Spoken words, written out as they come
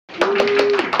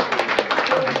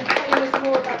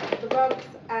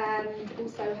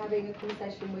very cool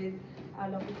session with our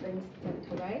lovely friend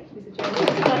Debika Ray, who's a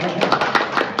journalist.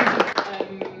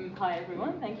 Hi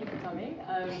everyone, thank you for coming.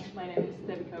 My name is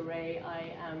Debika Ray.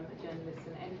 I am a journalist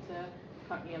and editor.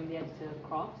 Currently I'm the editor of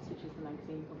Crafts, which is the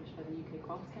magazine published by the UK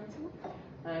Crafts Council.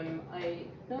 I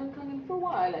know Kangan for a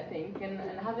while, I think, and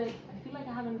I feel like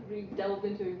I haven't really delved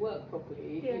into her work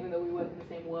properly, even though we work in the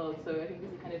same world, so I think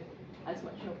this is kind of as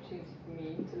much an opportunity for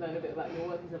me to learn a bit about your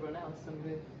work as everyone else, so I'm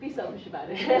going to be selfish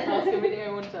about it and ask everything I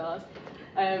want to ask.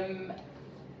 And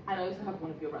I also have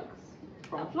one of your rugs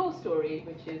from Floor Story,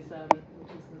 which is a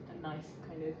nice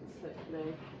kind of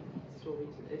circular story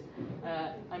to this.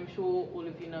 I'm sure all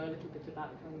of you know a little bit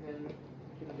about Kangan,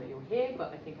 given that you're here,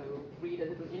 but I think I will read a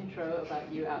little intro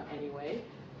about you out anyway.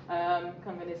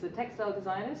 Kangan is a textile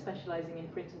designer specializing in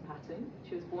print and pattern.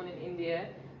 She was born in India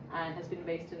and has been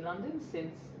based in London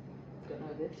since, I don't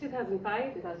know this,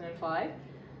 2005.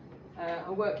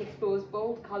 Her work explores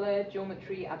bold color,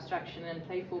 geometry, abstraction, and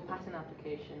playful pattern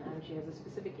application, and she has a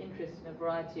specific interest in a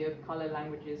variety of color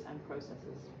languages and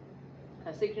processes.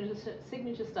 Her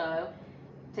signature style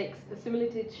takes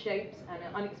assimilated shapes and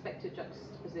unexpected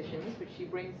juxtapositions, which she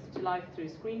brings to life through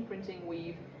screen printing,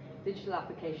 weave, digital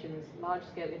applications,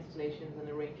 large-scale installations, and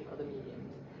a range of other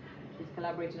mediums. She's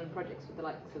collaborated on projects with the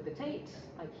likes of the Tate,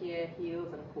 IKEA,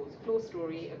 Heels, and of course Floor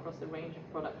Story across a range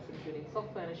of products, including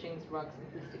soft furnishings, rugs,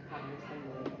 acoustic panels, and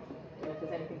more. I don't know if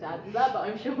there's anything to add to that, but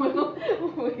I'm sure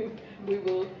we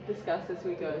will discuss as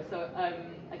we go. So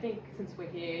I think since we're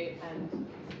here and this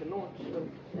is the launch of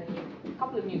a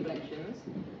couple of new collections,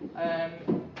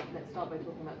 let's start by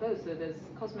talking about those. So there's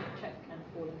Cosmic Check and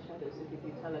Falling Shadows. So could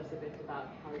you tell us a bit about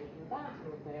how you came about and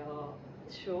what they are?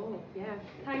 Sure, yeah.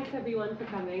 Thanks everyone for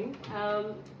coming.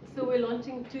 So we're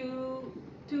launching two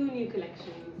new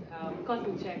collections,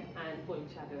 Cosmic Check and Falling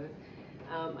Shadows.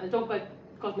 I'll talk about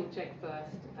Cosmic Check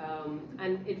first.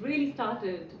 And it really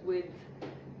started with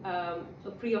a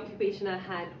preoccupation I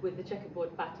had with the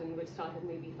checkerboard pattern, which started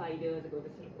maybe 5 years ago,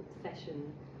 this sort of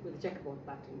obsession with the checkerboard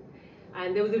pattern.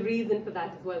 And there was a reason for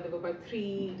that as well. There were about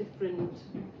 3 different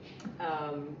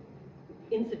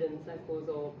incidents, I suppose,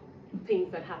 or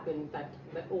things that happened that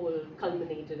all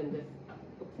culminated in this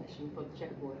obsession for the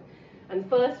checkerboard. And the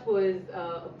first was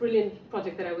a brilliant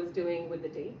project that I was doing with the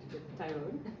Tate, with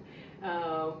Tyrone,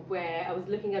 where I was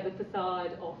looking at the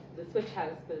facade of the Switch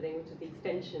House building, which is the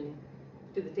extension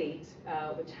to the Tate,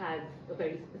 which has a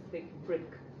very specific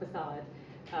brick facade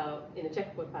in a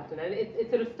checkerboard pattern. And it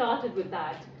sort of started with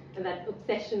that, and that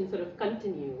obsession sort of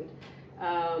continued,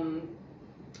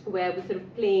 where I was sort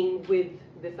of playing with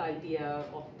this idea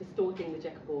of distorting the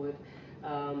checkerboard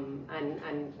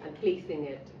and placing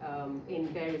it in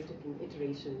various different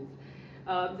iterations.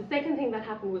 The second thing that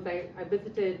happened was I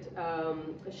visited a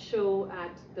show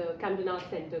at the Camden Arts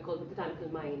Centre called the Botanical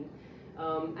Mind,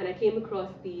 and I came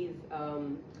across these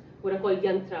what are called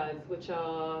yantras, which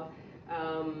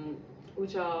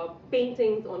are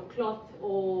paintings on cloth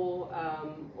or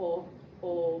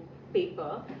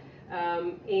paper.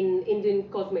 In Indian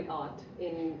cosmic art,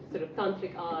 in sort of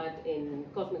tantric art, in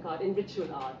cosmic art, in ritual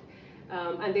art.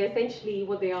 And they're essentially,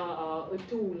 what they are a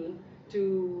tool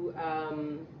to,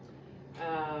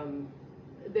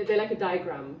 they're like a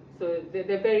diagram. So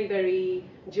they're very, very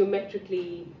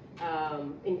geometrically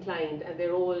inclined, and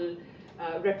they're all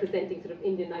representing sort of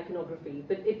Indian iconography.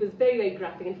 But it was very, very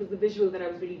graphic, and it was the visual that I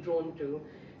was really drawn to.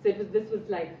 So this was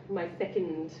like my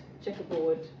second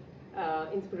checkerboard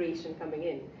inspiration coming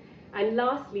in. And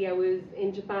lastly, I was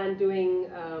in Japan doing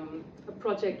a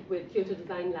project with Kyoto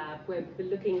Design Lab, where we were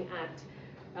looking at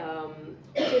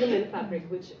showroom fabric,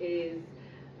 which is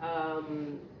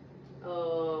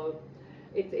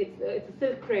it's a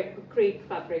silk crepe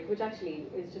fabric, which actually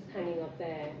is just hanging up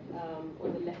there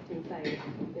on the left-hand side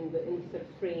in the sort of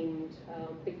framed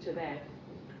picture there.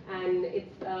 And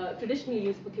it's traditionally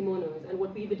used for kimonos. And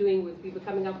what we were doing was we were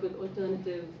coming up with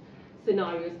alternative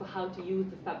scenarios for how to use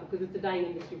this fabric, because it's a dying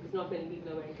industry, because not many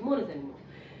people are wearing kimonos anymore.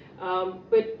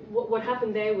 But what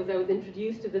happened there was I was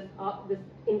introduced to this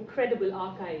incredible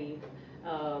archive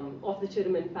of the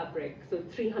Chiraman fabric, so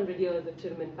 300 years of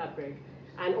Chiraman fabric,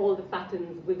 and all the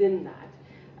patterns within that.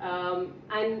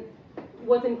 And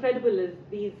what's incredible is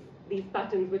these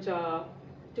patterns, which are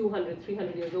 200,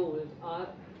 300 years old, are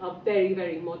very,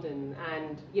 very modern.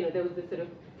 And there was this sort of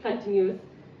continuous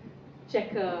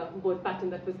checkerboard pattern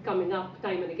that was coming up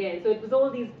time and again. So it was all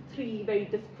these 3 very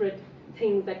disparate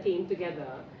things that came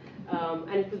together.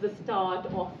 And it was the start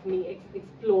of me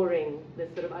exploring this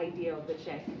sort of idea of the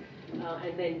check,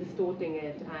 and then distorting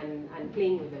it and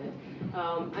playing with it.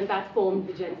 And that formed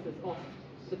the genesis of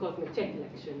the Cosmic Check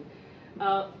collection.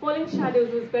 Falling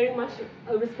Shadows was very much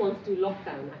a response to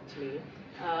lockdown, actually.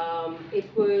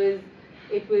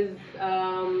 It was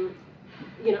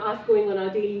us going on our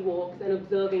daily walks and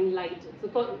observing light. So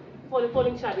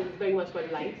falling shadows is very much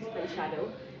about light and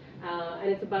shadow, and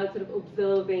it's about sort of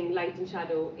observing light and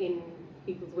shadow in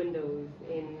people's windows,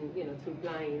 through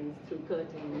blinds, through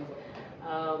curtains.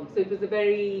 So it was a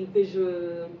very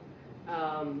visual,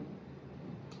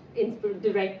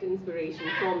 direct inspiration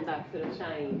from that sort of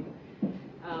time.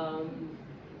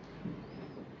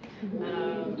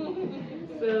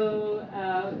 So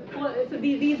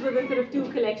these were the sort of two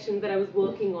collections that I was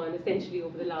working on essentially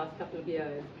over the last couple of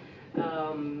years,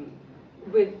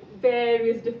 with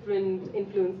various different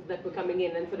influences that were coming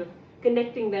in and sort of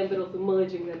connecting them but also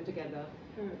merging them together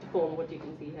to form what you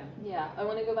can see here. Yeah, I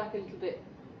want to go back a little bit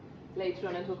later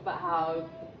on and talk about how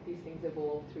these things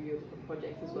evolve through your different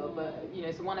projects as well. But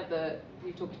so one of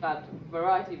you talked about a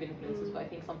variety of influences, but I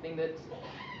think something that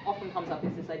often comes up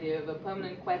is this idea of a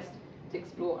permanent quest to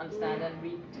explore, understand, and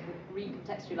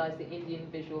recontextualize the Indian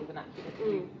visual vernacular.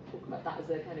 Can you talk about that as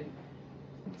a kind of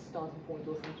starting point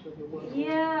or center of your work?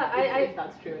 Yeah, if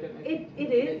that's true, I don't know. It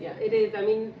is. Yeah. It is. I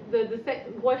mean,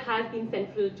 what has been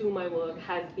central to my work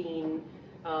has been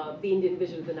the Indian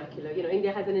visual vernacular.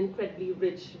 India has an incredibly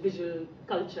rich visual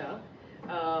culture,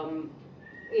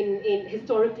 in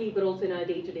historically, but also in our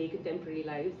day-to-day contemporary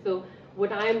lives. So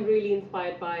what I'm really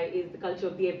inspired by is the culture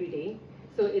of the everyday.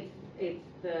 So it's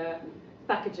the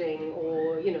packaging,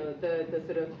 or the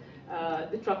sort of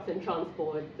the trucks and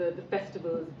transport, the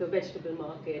festivals, the vegetable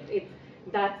market.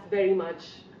 That's very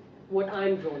much what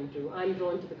I'm drawn to. I'm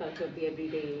drawn to the culture of the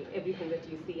everyday, everything that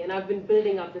you see. And I've been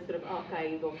building up this sort of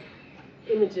archive of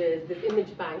images, this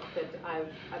image bank that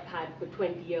I've had for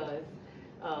 20 years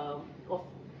of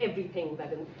everything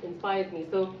that inspires me.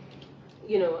 So,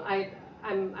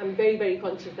 I'm very, very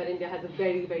conscious that India has a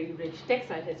very, very rich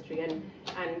textile history, and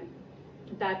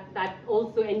that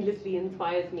also endlessly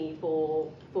inspires me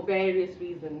for various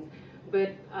reasons.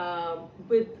 But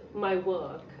with my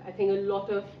work, I think a lot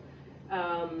of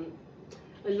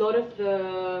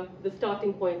the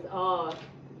starting points are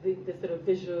the sort of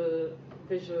visual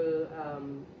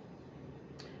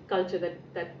culture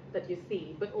that you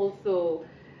see, but also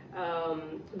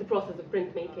the process of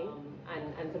printmaking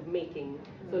and sort of making.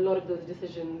 So a lot of those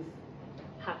decisions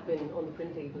happen on the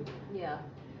print table. Yeah.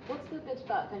 What's the bit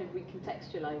about kind of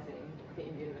recontextualizing the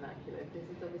Indian vernacular? This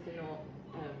is obviously not,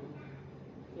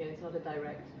 it's not a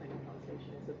direct kind of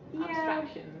translation. It's an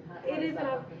abstraction. How It is.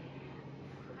 Happen?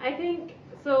 I think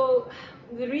so.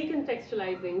 The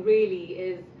recontextualizing really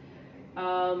is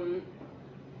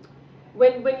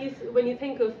when you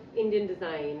think of Indian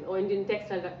design or Indian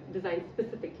textile design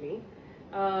specifically,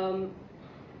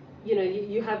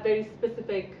 you have very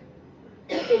specific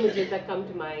images that come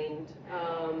to mind,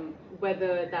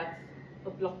 whether that's a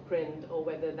block print or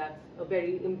whether that's a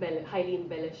very highly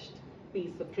embellished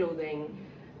piece of clothing.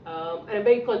 And I'm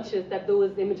very conscious that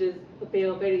those images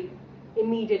appear very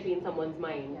immediately in someone's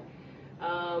mind.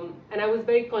 And I was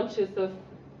very conscious of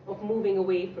moving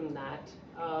away from that,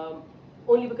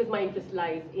 only because my interest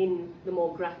lies in the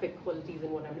more graphic qualities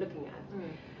in what I'm looking at.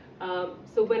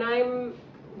 So when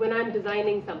I'm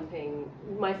designing something,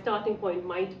 my starting point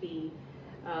might be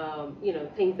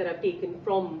things that I've taken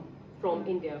from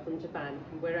India, from Japan,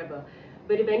 from wherever.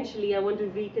 But eventually I want to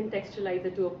recontextualize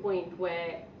it to a point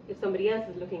where if somebody else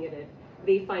is looking at it,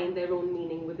 they find their own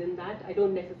meaning within that. I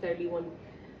don't necessarily want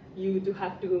you to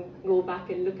have to go back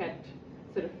and look at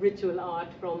sort of ritual art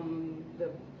from the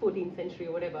 14th century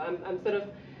or whatever. I'm sort of,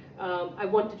 I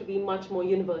want it to be much more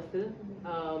universal.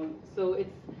 So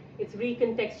it's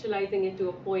recontextualizing it to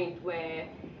a point where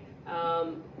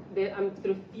I'm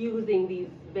sort of fusing these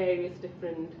various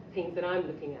different things that I'm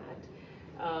looking at,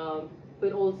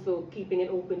 but also keeping it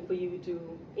open for you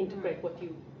to interpret what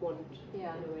you want in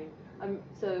a way.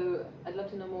 So I'd love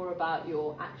to know more about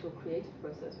your actual creative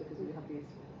process, because we have these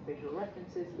visual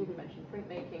references. You've mentioned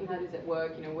printmaking. How does it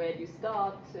work? Where do you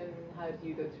start, and how do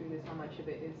you go through this? How much of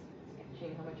it is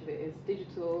sketching? How much of it is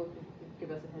digital?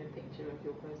 Give us a kind of picture of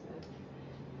your process.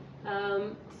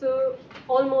 So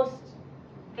almost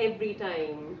every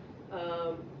time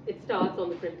it starts on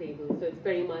the print table. So it's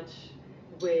very much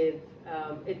with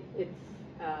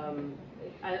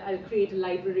I'll create a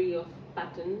library of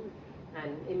pattern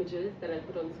and images that I'll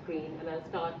put on screen, and I'll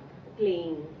start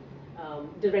playing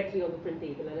directly on the print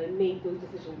table, and I'll make those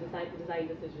decisions, design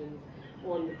decisions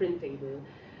on the print table.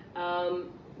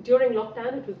 During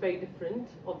lockdown, it was very different.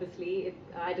 Obviously,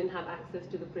 I didn't have access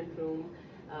to the print room.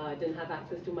 I didn't have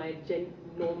access to my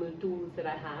normal tools that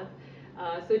I have.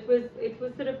 So it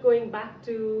was sort of going back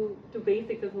to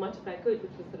basics as much as I could,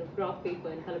 which was sort of graph paper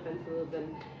and color pencils,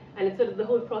 and it sort of, the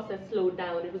whole process slowed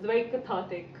down. It was very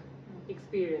cathartic,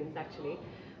 experience actually,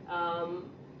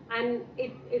 and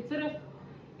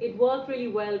it worked really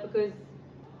well because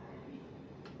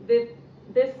this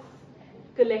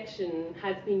collection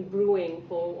has been brewing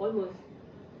for almost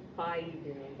 5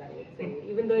 years, I would say,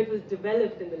 even though it was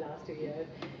developed in the last 2 years.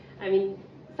 I mean,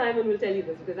 Simon will tell you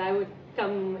this because I would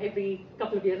come every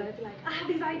couple of years. I'd be like, I have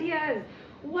these ideas.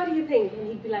 What do you think? And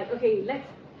he'd be like, okay, let's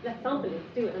sample it,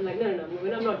 let's do it. I'm like, no,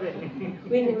 I'm not ready.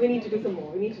 We need to do some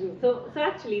more. We need to do so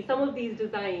actually, some of these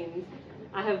designs,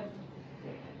 I have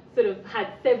sort of had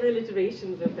several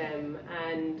iterations of them,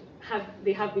 and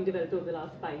they have been developed over the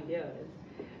last 5 years,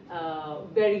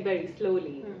 very, very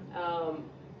slowly.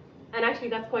 And actually,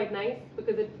 that's quite nice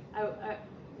because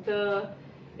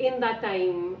in that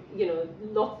time, you know,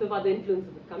 lots of other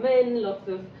influences have come in, lots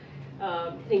of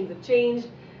things have changed.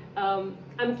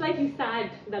 I'm slightly sad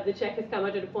that the check has come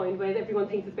out at a point where everyone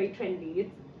thinks it's very trendy.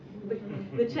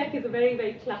 The check is a very,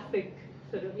 very classic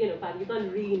sort of, you know, pattern. You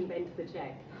can't reinvent the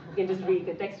check. You can just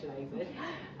recontextualize it.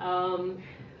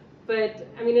 But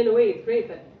I mean, in a way, it's great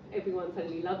that everyone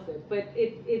suddenly loves it. But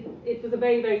it was a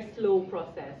very, very slow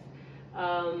process,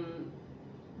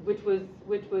 which was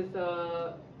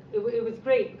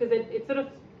great because it sort of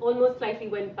almost slightly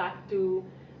went back to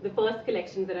the first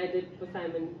collections that I did for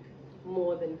Simon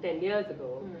more than 10 years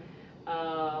ago,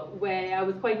 where I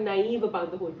was quite naive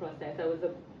about the whole process. I was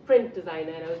a print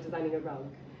designer and I was designing a rug.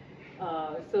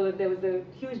 So there was a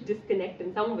huge disconnect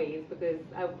in some ways because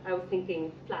I was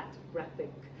thinking flat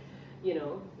graphic, you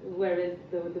know, whereas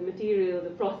the material,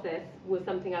 the process was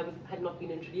something I had not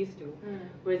been introduced to.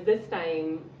 Whereas this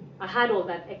time I had all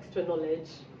that extra knowledge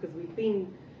because we've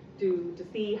been to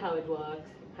see how it works,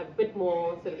 have a bit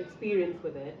more sort of experience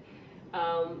with it.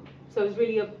 So I was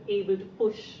really able to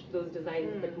push those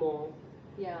designs a bit more.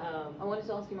 Yeah, I wanted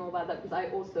to ask you more about that because I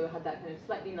also had that kind of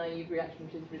slightly naive reaction,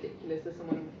 which is ridiculous as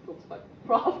someone who talks about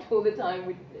craft all the time,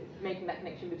 with making that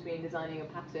connection between designing a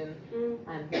pattern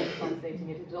and then translating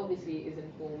it. It obviously is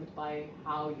informed by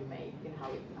how you make and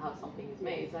how something is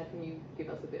made. So can you give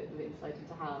us a bit of insight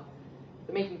into how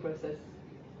the making process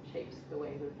shapes the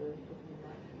way that the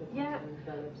pattern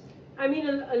develops? I mean,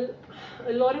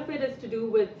 a lot of it is to do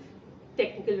with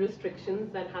technical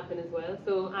restrictions that happen as well.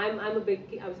 So I was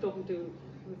talking to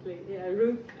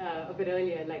Ruth a bit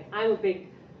earlier, like I'm a big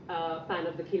fan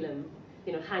of the kilim,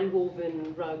 you know, hand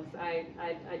woven rugs. I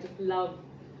just love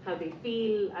how they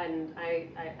feel, and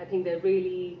I think they're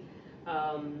really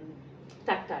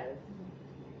tactile.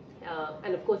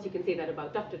 And of course you can say that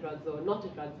about tufted rugs or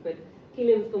knotted rugs, but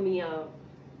kilims for me are,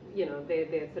 you know,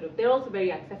 they're also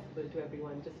very accessible to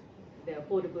everyone. Just they're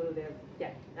affordable.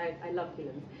 I love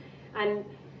kilims.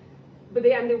 But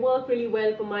they work really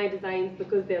well for my designs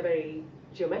because they're very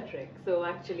geometric. So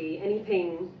actually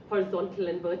anything horizontal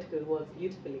and vertical works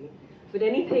beautifully. But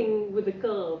anything with a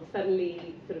curve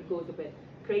suddenly sort of goes a bit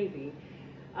crazy.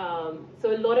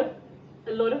 So a lot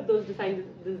of those design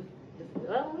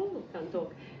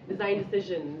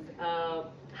decisions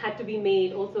had to be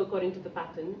made also according to the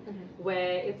pattern,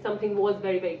 where if something was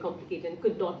very, very complicated and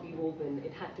could not be woven,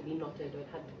 it had to be knotted, or it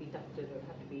had to be tufted, or it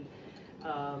had to be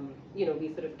you know, we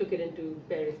sort of took it into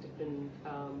various different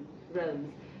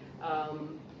realms.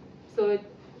 So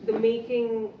the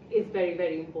making is very,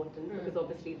 very important because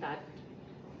obviously that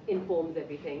informs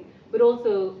everything. But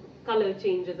also color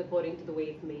changes according to the way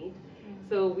it's made.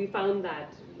 So we found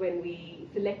that when we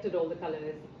selected all the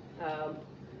colors,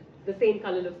 the same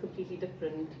color looks completely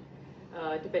different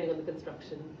depending on the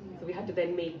construction. So we had to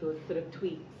then make those sort of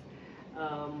tweaks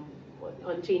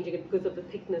on changing it because of the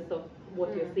thickness of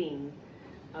what you're seeing.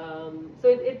 So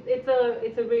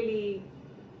it's a really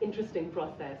interesting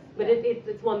process, but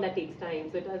it's one that takes time.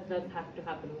 So it does have to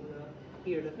happen over a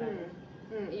period of time.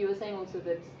 You were saying also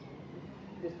that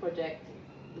this project,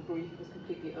 the brief was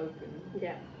completely open,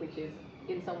 which is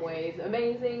in some ways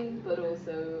amazing, but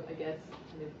also I guess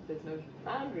there's no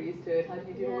boundaries to it. How do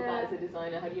you deal with that as a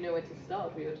designer? How do you know where to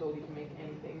start? We were told you can make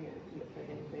anything, it looks like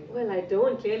anything. Well, I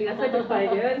don't clearly. That's why it took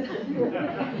 5 years.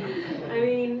 I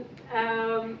mean,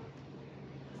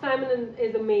 Simon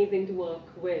is amazing to work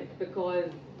with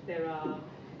because there are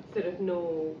sort of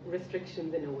no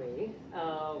restrictions in a way.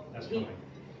 That's fine.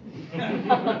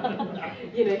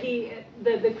 You know,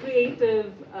 the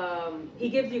creative, he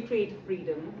gives you creative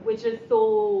freedom, which is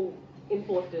so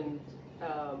important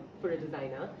for a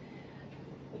designer.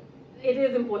 It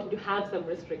is important to have some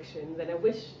restrictions, and I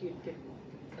wish you'd give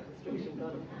some restrictions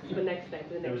on the next step.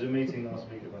 There was a meeting last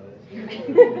week about it.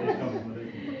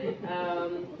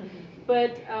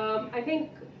 But I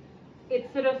think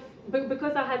it's sort of,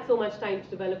 because I had so much time to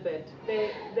develop it,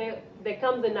 there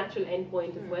comes a natural end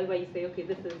point as well, where you say, okay,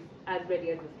 this is as ready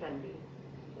as this can be,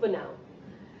 for now.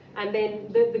 And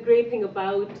then the great thing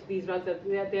about these rugs is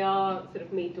that they are sort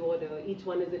of made to order. Each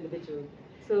one is individual.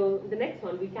 So the next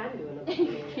one we can do another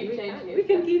color. Keep changing it. We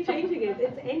can keep changing it.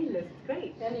 It's endless. It's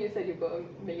great. And you said you've got a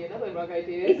million other rug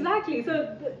ideas. Exactly.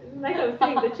 So, like I was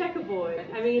saying, the checkerboard.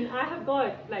 I mean, I have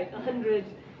got like 100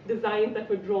 designs that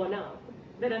were drawn up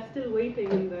that are still waiting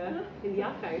in the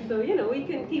archive. So you know, we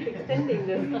can keep extending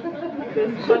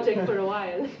this project for a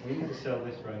while. We need to sell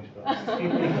this range first.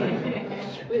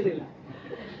 We'll do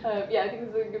that. Yeah, I think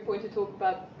this is a good point to talk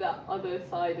about the other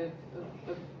side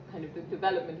of kind of the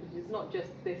development, which is not just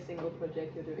this single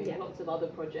project you're doing, Yeah. lots of other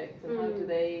projects, and how do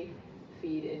they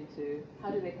feed into, how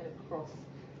do they kind of cross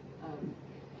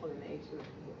pollinate?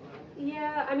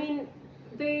 Yeah, I mean,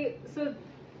 so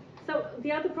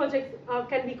the other projects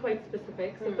can be quite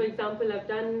specific. So for example, I've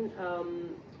done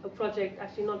a project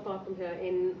actually not far from here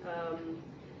in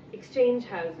Exchange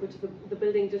House, which is the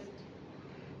building just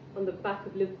on the back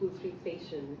of Liverpool Street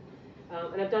Station.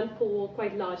 And I've done 4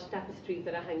 quite large tapestries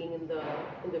that are hanging in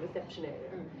the reception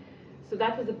area. So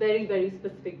that was a very, very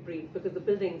specific brief because the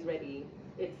building's ready.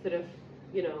 It's sort of,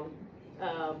 you know,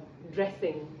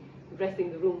 dressing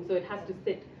the room, so it has to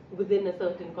sit within a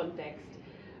certain context.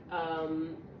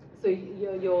 So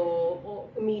you're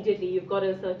immediately, you've got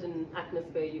a certain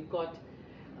atmosphere, you've got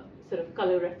sort of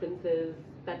color references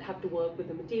that have to work with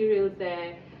the materials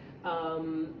there.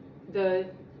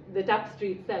 The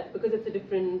tapestry itself, because it's a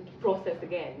different process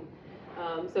again.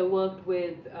 So I worked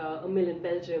with a mill in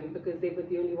Belgium because they were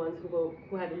the only ones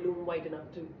who had a loom wide enough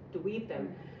to weave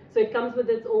them. So it comes with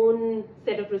its own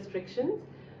set of restrictions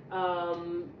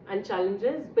and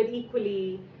challenges, but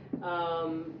equally,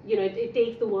 you know, it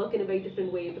takes the work in a very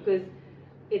different way because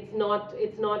it's not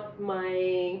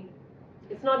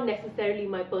necessarily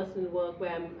my personal work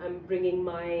where I'm bringing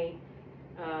my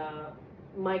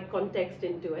context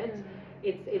into it.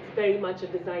 It's very much a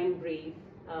design brief,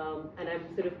 and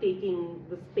I'm sort of taking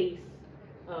the space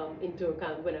into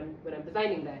account when I'm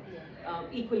designing that.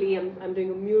 Equally, I'm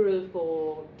doing a mural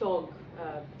for TOG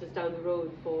just down the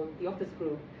road for the office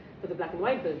group for the black and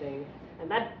white building,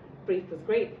 and that brief was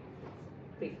great.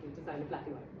 Basically, design a black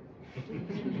and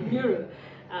white mural.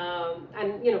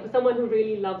 And you know, for someone who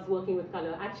really loves working with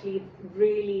color, actually it's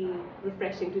really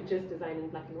refreshing to just design in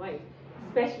black and white,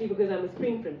 especially because I'm a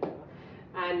screen printer.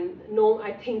 And no,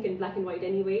 I think in black and white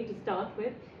anyway to start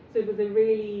with. So it was a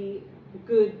really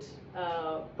good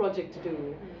project to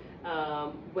do,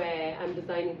 where I'm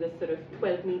designing this sort of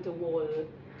 12-meter wall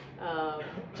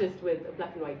just with a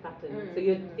black and white pattern. So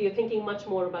you're thinking much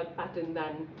more about pattern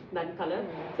than color.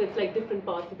 So it's like different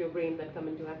parts of your brain that come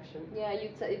into action. Yeah, you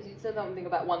said something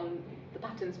about the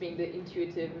patterns being the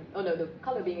intuitive, the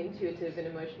color being intuitive and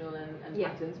emotional, and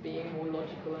patterns being more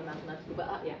logical and mathematical. But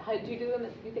how do you do them? Do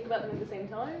you think about them at the same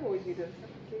time, or do you do them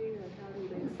separately? Like, how do you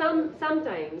do them?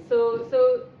 Sometimes. So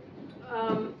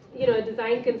you know, a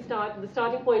design can start. The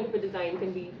starting point of a design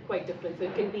can be quite different. So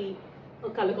it can be a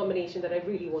color combination that I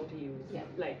really want to use,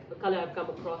 like a color I've come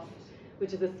across,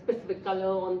 which is a specific color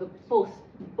on the post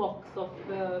box of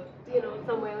the, you know,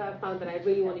 somewhere I've found that I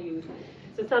really want to use.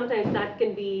 So sometimes that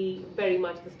can be very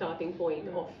much the starting point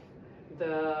of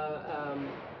the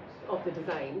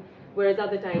design, whereas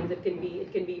other times it can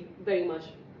be very much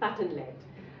pattern led.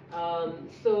 I've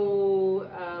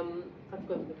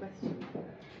forgotten the question.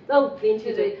 Oh, the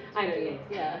intuitive. I know.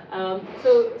 Yeah.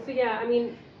 So yeah, I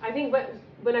mean, I think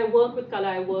when I work with color,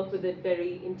 I work with it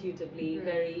very intuitively,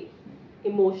 very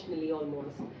emotionally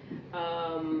almost,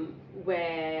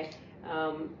 where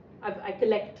I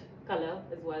collect color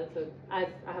as well. So as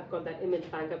I have got that image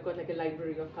bank, I've got like a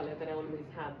library of color that I always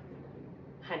have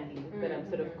handy, that I'm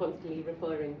sort of constantly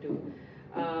referring to.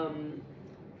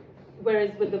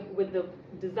 Whereas with the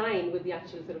design, with the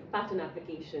actual sort of pattern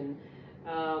application,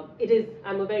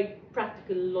 I'm a very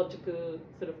practical, logical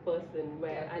sort of person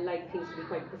where I like things to be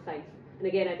quite precise. And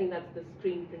again, I think that's the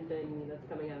screen printer in me that's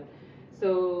coming out.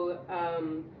 So,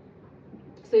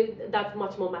 so that's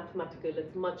much more mathematical.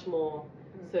 It's much more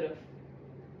sort of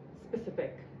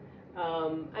specific,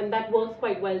 and that works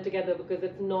quite well together because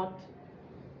it's not.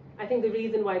 I think the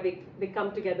reason why they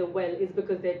come together well is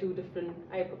because they're two different.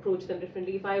 I approach them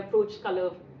differently. If I approach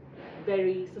color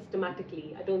very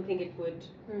systematically, I don't think it would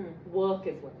work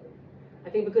as well. I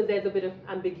think because there's a bit of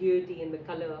ambiguity in the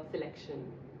color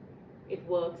selection, it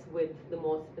works with the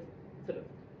more sort of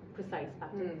precise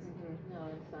patterns. No, I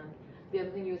understand. The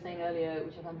other thing you were saying earlier,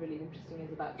 which I found really interesting,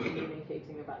 is about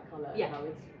communicating about colour, and how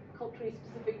it's culturally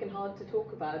specific and hard to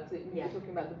talk about. So you're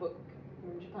talking about the book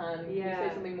from Japan. Can you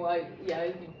say something more?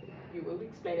 You will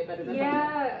explain it better than I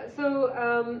can. So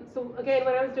again,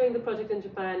 when I was doing the project in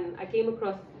Japan, I came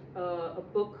across a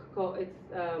book called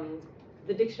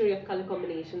the Dictionary of Color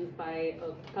Combinations by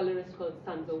a colorist called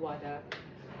Sanzo Wada.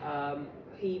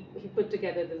 He put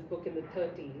together this book in the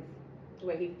 30s,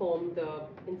 where he formed the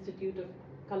Institute of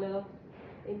Color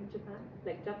in Japan,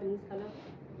 like Japanese color.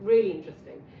 Really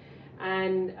interesting.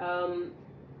 And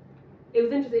it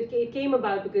was interesting. It came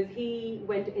about because he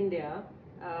went to India,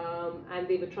 and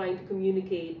they were trying to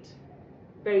communicate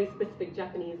very specific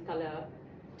Japanese color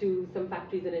to some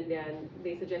factories in India, and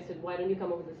they suggested, why don't you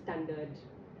come up with a standard,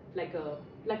 like a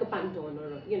Pantone,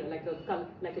 or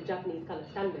like a Japanese color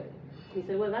standard. And he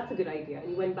said, well, that's a good idea. And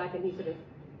he went back and he sort of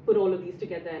put all of these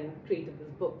together and created this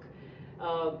book.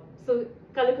 So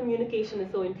color communication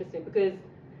is so interesting because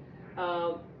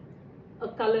a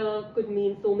color could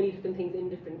mean so many different things in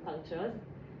different cultures,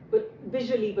 but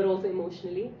visually, but also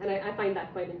emotionally, and I find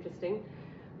that quite interesting.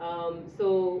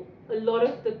 So a lot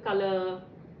of the color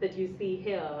that you see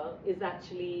here is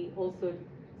actually also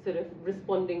sort of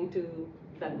responding to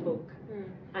that book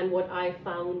and what I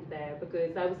found there,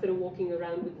 because I was sort of walking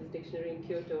around with this dictionary in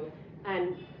Kyoto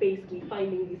and basically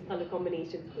finding these color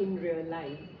combinations in real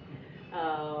life,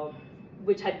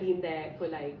 which had been there for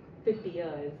like 50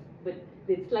 years, but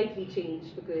they'd slightly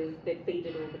changed because they'd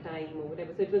faded over time or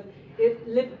whatever. So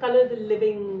color is a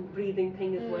living, breathing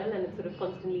thing as well, and it's sort of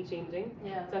constantly changing.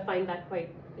 Yeah. So I find that quite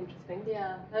interesting.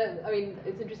 Yeah, I mean,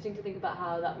 it's interesting to think about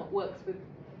how that works with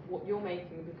what you're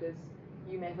making, because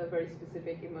you may have a very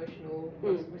specific emotional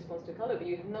response to color, but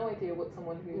you have no idea what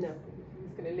someone who's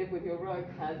going to live with your rug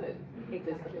has.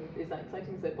 Exactly. Is that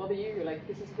exciting? Does it bother you? You're like,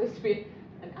 this is supposed to be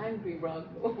an angry rug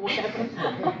or whatever.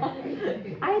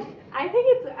 I think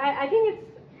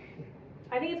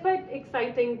it's quite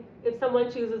exciting if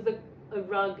someone chooses a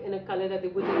rug in a color that they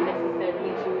wouldn't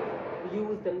necessarily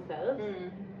use themselves.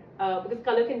 Because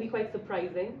color can be quite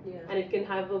surprising, and it can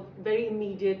have a very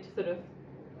immediate sort of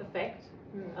effect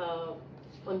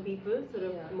on people, sort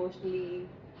of emotionally.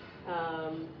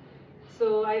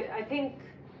 So I think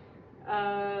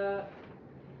I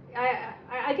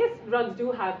guess rugs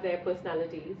do have their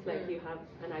personalities. Like you have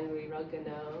an angry rug and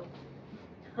a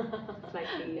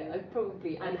slightly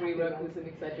probably angry rug was an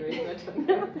exaggeration. I don't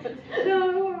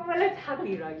know. No, well, it's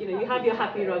happy rug. You know, you have your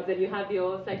happy rugs and you have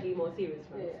your slightly more serious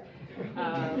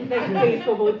rugs. There's place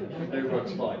for both of them. No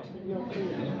rugs fight.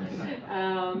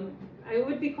 It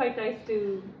would be quite nice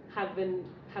to have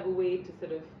a way to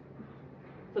sort of,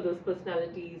 for those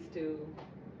personalities to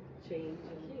change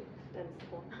and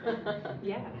swap.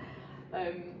 Yeah.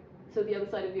 So the other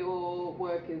side of your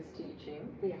work is teaching.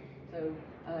 Yeah. So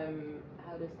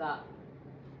how does that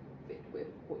fit with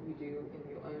what you do in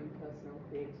your own personal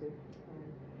creative?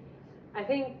 I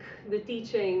think the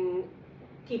teaching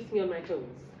keeps me on my toes.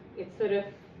 It sort of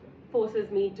forces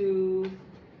me to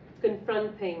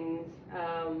confront things.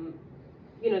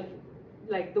 You know,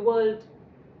 like the world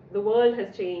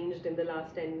has changed in the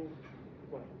last in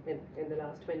the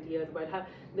last 20 years, about how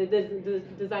the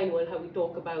design world, how we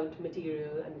talk about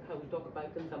material and how we talk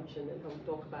about consumption and how we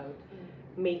talk about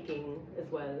making as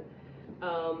well.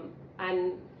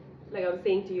 And like I was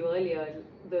saying to you earlier,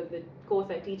 the course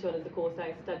I teach on is the course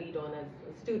I studied on as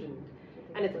a student,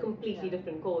 and it's a completely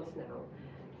different course now.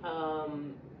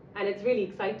 And it's really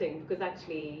exciting because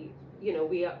actually, you know,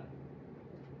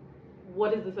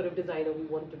 what is the sort of designer we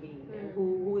want to be, and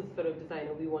who is the sort of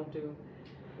designer we want to,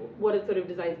 what are the sort of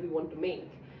designs we want to make.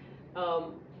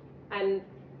 And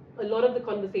a lot of the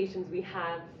conversations we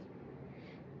have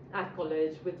at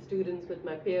college with students, with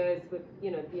my peers, with,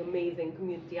 you know, the amazing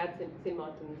community at St.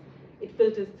 Martin's, it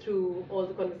filters through all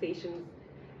the conversations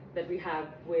that we have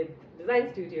with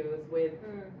design studios,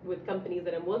 with companies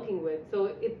that I'm working with.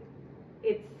 So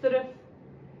it's sort of,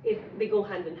 they go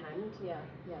hand in hand.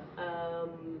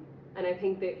 And I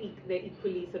think they're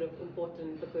equally sort of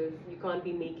important, because you can't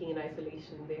be making in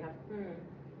isolation. They have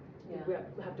we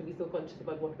have to be so conscious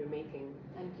about what we're making.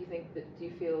 And do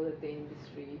you feel that the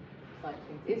industry side of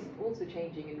things is also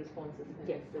changing in response as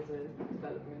there's a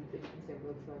development that you can see on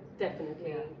both sides?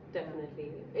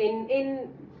 Definitely. In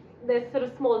there's sort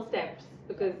of small steps,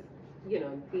 because you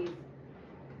know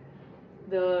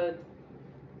the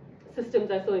systems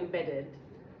are so embedded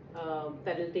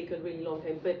that it'll take a really long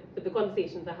time. But the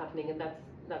conversations are happening, and that's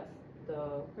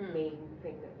the main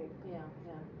thing, I think.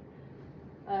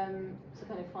 So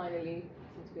kind of finally,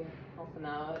 since we have half an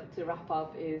hour to wrap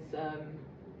up, is can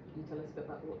you tell us a bit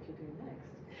about what you're doing next?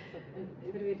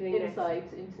 What are we doing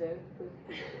Insight into the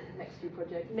next few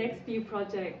projects. Next few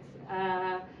projects.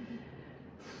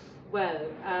 Well,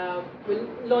 we're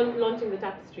launching the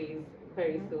tapestries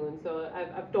very soon. So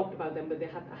I've talked about them, but I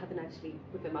haven't actually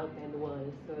put them out there in the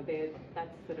world. So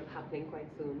that's sort of happening quite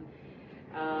soon.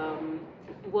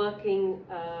 Working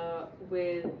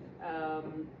with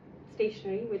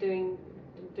stationery. We're doing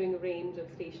a range of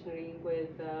stationery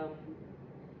with a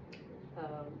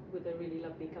really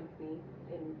lovely company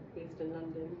based in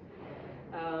London.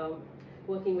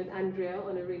 Working with Andrea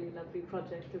on a really lovely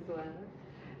project as well.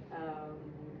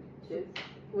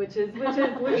 Which is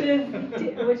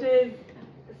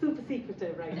super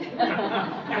secretive right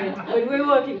now. But we're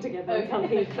working together on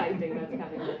something exciting that's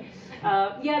coming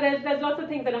up. Yeah, there's lots of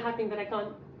things that are happening that I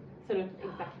can't sort of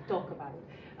exactly talk about.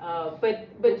 But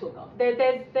We'll talk on. there's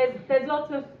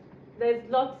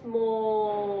lots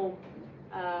more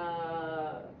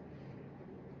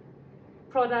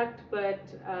product, but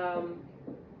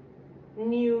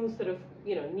new sort of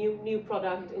new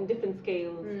product in different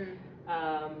scales.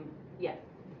 Yeah,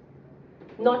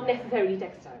 not necessarily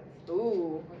textiles.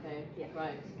 Ooh, okay, Yeah.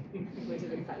 right. Which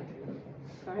is exciting.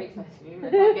 Very exciting. I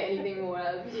can't get anything more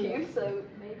out of you, so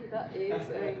maybe that is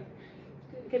a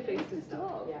Good place to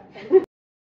start. start. Yeah. Thank you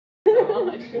so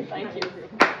much. Thank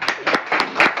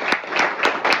you.